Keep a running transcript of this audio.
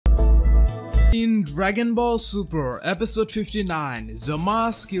In Dragon Ball Super Episode 59,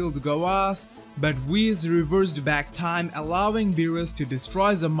 Zamasu killed Gowasu, but Whis reversed back time, allowing Beerus to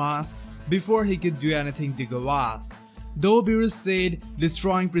destroy Zamasu before he could do anything to Gowasu. Though Beerus said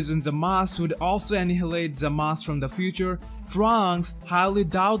destroying Prison Zamasu would also annihilate Zamasu from the future, Trunks highly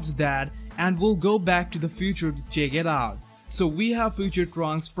doubts that and will go back to the future to check it out. So we have future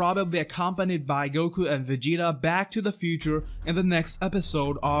Trunks probably accompanied by Goku and Vegeta back to the future in the next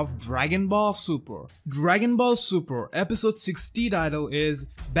episode of Dragon Ball Super. Dragon Ball Super episode 60 title is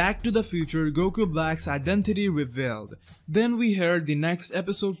Back to the Future, Goku Black's identity revealed. Then we heard the next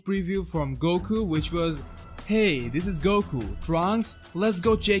episode preview from Goku, which was, "Hey, this is Goku. Trunks, let's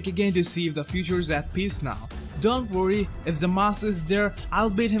go check again to see if the future's at peace now. Don't worry, if Zamasu is there, I'll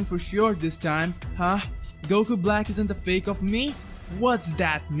beat him for sure this time, huh? Goku Black isn't a fake of me? What's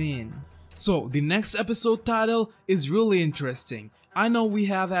that mean?" So the next episode title is really interesting. I know we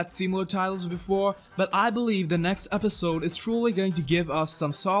have had similar titles before, but I believe the next episode is truly going to give us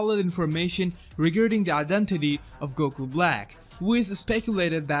some solid information regarding the identity of Goku Black. Whis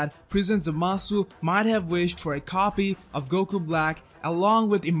speculated that Prison Zamasu might have wished for a copy of Goku Black along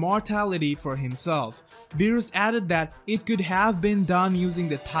with immortality for himself. Beerus added that it could have been done using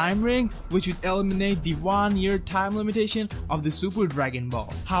the time ring, which would eliminate the 1-year time limitation of the Super Dragon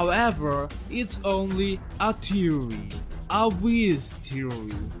Balls. However, it's only a theory. A Whis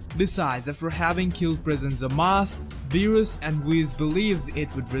theory. Besides, after having killed Prison Zamasu, Beerus and Whis believes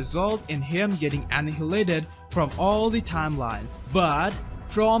it would result in him getting annihilated from all the timelines. But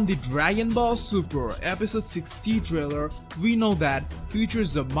from the Dragon Ball Super episode 60 trailer, we know that future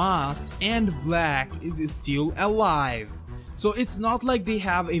Zamasu and Black is still alive. So it's not like they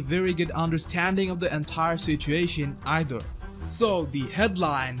have a very good understanding of the entire situation either. So the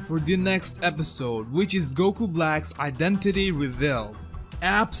headline for the next episode, which is Goku Black's identity revealed,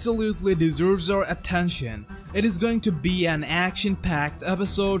 absolutely deserves our attention. It is going to be an action-packed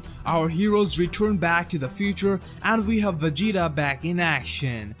episode. Our heroes return back to the future and we have Vegeta back in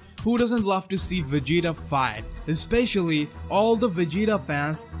action. Who doesn't love to see Vegeta fight? Especially all the Vegeta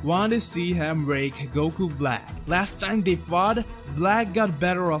fans want to see him rake Goku Black. Last time they fought, Black got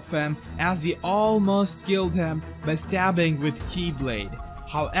better of him as he almost killed him by stabbing with Keyblade.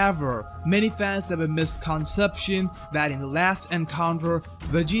 However, many fans have a misconception that in the last encounter,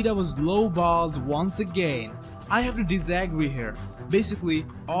 Vegeta was lowballed once again. I have to disagree here. Basically,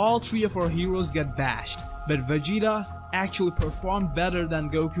 all three of our heroes get bashed, but Vegeta actually performed better than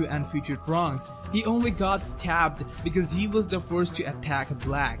Goku and future Trunks. He only got stabbed because he was the first to attack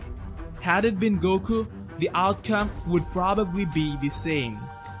Black. Had it been Goku, the outcome would probably be the same.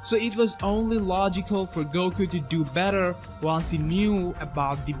 So it was only logical for Goku to do better once he knew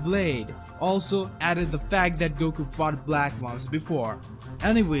about the blade. Also added the fact that Goku fought Black once before.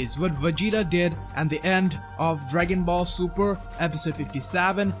 Anyways, what Vegeta did at the end of Dragon Ball Super episode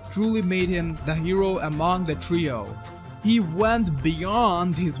 57 truly made him the hero among the trio. He went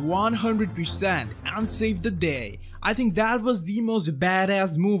beyond his 100% and saved the day. I think that was the most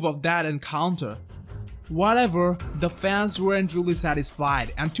badass move of that encounter. Whatever, the fans weren't really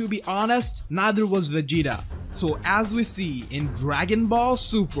satisfied, and to be honest, neither was Vegeta. So as we see in Dragon Ball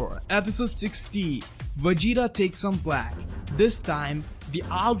Super episode 60, Vegeta takes on Black. This time, the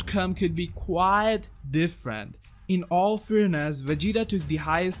outcome could be quite different. In all fairness, Vegeta took the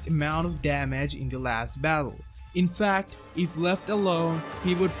highest amount of damage in the last battle. In fact, if left alone,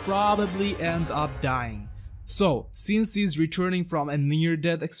 he would probably end up dying. So, since he's returning from a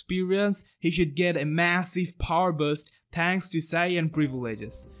near-death experience, he should get a massive power boost thanks to Saiyan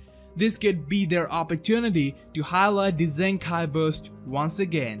privileges. This could be their opportunity to highlight the Zenkai boost once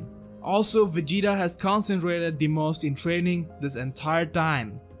again. Also, Vegeta has concentrated the most in training this entire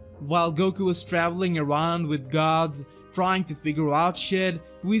time. While Goku was traveling around with gods, trying to figure out shit,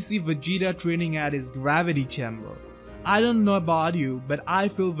 we see Vegeta training at his gravity chamber. I don't know about you, but I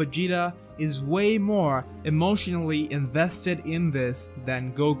feel Vegeta is way more emotionally invested in this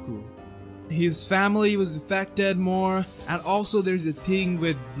than Goku. His family was affected more, and also there's a thing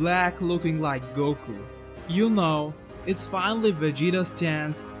with Black looking like Goku. You know, it's finally Vegeta's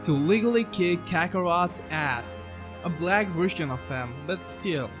chance to legally kick Kakarot's ass. A Black version of him, but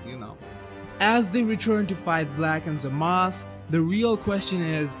still, you know. As they return to fight Black and Zamasu, the real question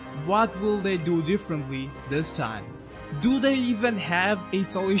is, what will they do differently this time? Do they even have a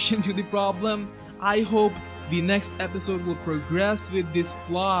solution to the problem? I hope the next episode will progress with this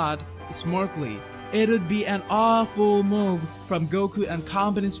plot smartly. It would be an awful move from Goku and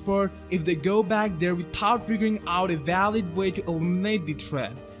company's part if they go back there without figuring out a valid way to eliminate the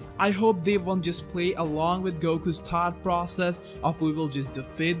threat. I hope they won't just play along with Goku's thought process of we will just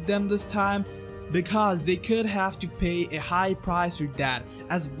defeat them this time, because they could have to pay a high price for that,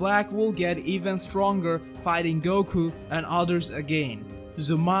 as Black will get even stronger fighting Goku and others again.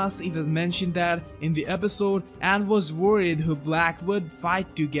 Zamasu even mentioned that in the episode and was worried who Black would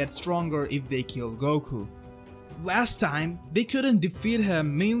fight to get stronger if they kill Goku. Last time, they couldn't defeat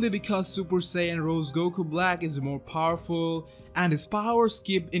him mainly because Super Saiyan Rose Goku Black is more powerful and his powers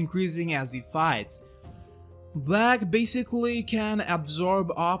keep increasing as he fights. Black basically can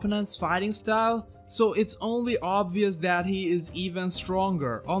absorb opponents' fighting style, so it's only obvious that he is even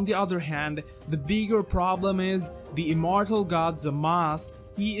stronger. On the other hand, the bigger problem is the immortal god Zamasu.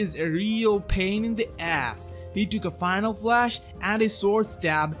 He is a real pain in the ass. He took a final flash and a sword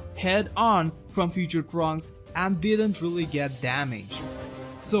stab head on from future Trunks and didn't really get damaged.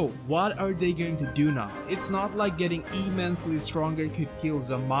 So what are they going to do now? It's not like getting immensely stronger could kill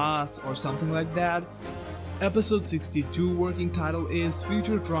Zamasu or something like that. Episode 62 working title is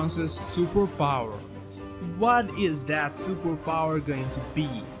Future Trunks' Superpower. What is that superpower going to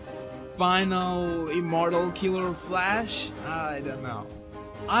be? Final immortal killer flash? I don't know.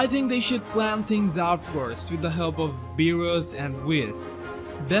 I think they should plan things out first with the help of Beerus and Whis.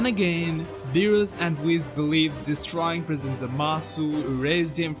 Then again, Beerus and Whis believes destroying President Zamasu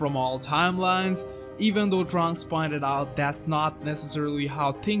erased him from all timelines, even though Trunks pointed out that's not necessarily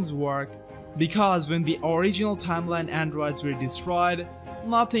how things work, because when the original timeline androids were destroyed,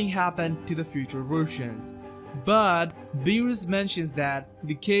 nothing happened to the future versions. But Beerus mentions that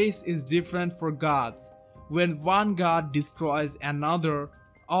the case is different for gods. When one god destroys another,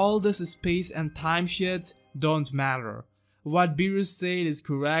 all this space and time shits don't matter. What Beerus said is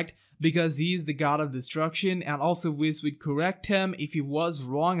correct because he is the god of destruction, and also Whis would correct him if he was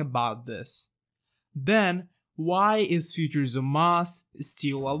wrong about this. Then, why is future Zamasu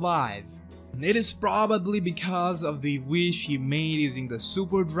still alive? It is probably because of the wish he made using the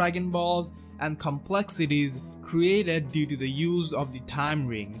Super Dragon Balls and complexities created due to the use of the time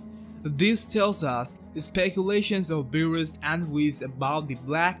ring. This tells us the speculations of Beerus and Whis about the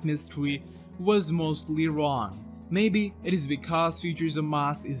Black mystery was mostly wrong. Maybe it is because future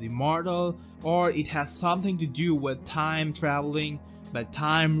Zamasu is immortal, or it has something to do with time traveling, but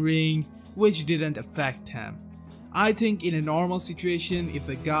time ring, which didn't affect him. I think in a normal situation, if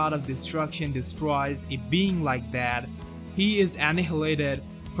the god of destruction destroys a being like that, he is annihilated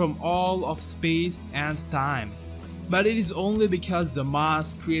from all of space and time. But it is only because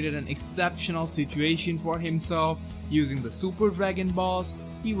Zamasu created an exceptional situation for himself using the Super Dragon Balls,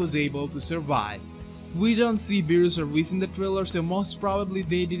 he was able to survive. We don't see Beerus or Whis in the trailer, so most probably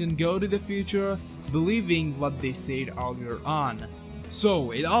they didn't go to the future, believing what they said earlier on.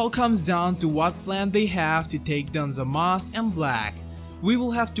 So it all comes down to what plan they have to take down Zamasu and Black. We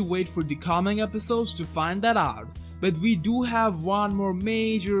will have to wait for the coming episodes to find that out, but we do have one more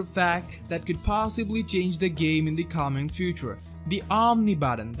major fact that could possibly change the game in the coming future. The Omni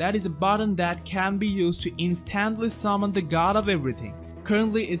button, that is a button that can be used to instantly summon the god of everything.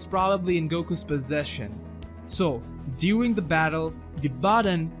 Currently it's probably in Goku's possession. So during the battle, the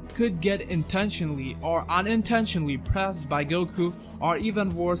button could get intentionally or unintentionally pressed by Goku, or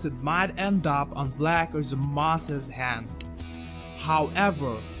even worse, it might end up on Black or Zamasu's hand.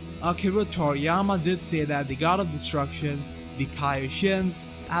 However, Akira Toriyama did say that the God of Destruction, the Kaioshins,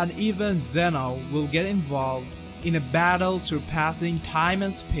 and even Zeno will get involved in a battle surpassing time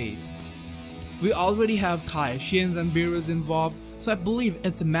and space. We already have Kaioshins and Beerus involved, so I believe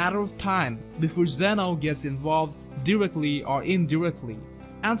it's a matter of time before Zeno gets involved directly or indirectly.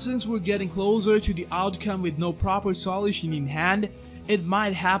 And since we're getting closer to the outcome with no proper solution in hand, it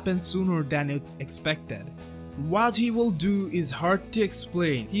might happen sooner than expected. What he will do is hard to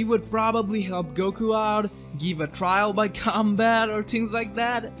explain. He would probably help Goku out, give a trial by combat or things like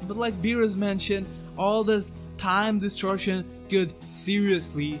that, but like Beerus mentioned, all this time distortion could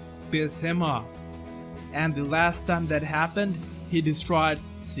seriously piss him off. And the last time that happened, he destroyed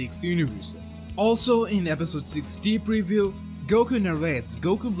 6 universes. Also in episode 60 preview, Goku narrates,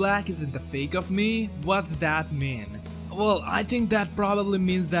 "Goku Black isn't a fake of me." What's that mean? Well, I think that probably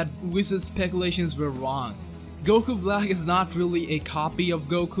means that Whis' speculations were wrong. Goku Black is not really a copy of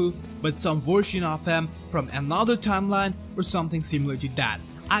Goku, but some version of him from another timeline or something similar to that.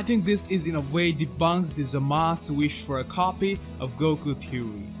 I think this is in a way debunks the Zamasu wish for a copy of Goku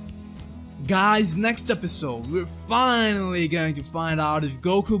theory. Guys, next episode, we're finally going to find out if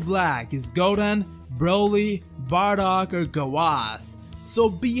Goku Black is Goten, Broly, Bardock or Gowasu. So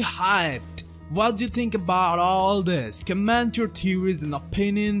be hyped! What do you think about all this? Comment your theories and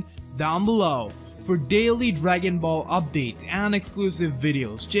opinion down below. For daily Dragon Ball updates and exclusive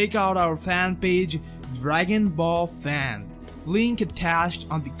videos, check out our fan page Dragon Ball Fans, link attached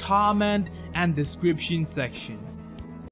on the comment and description section.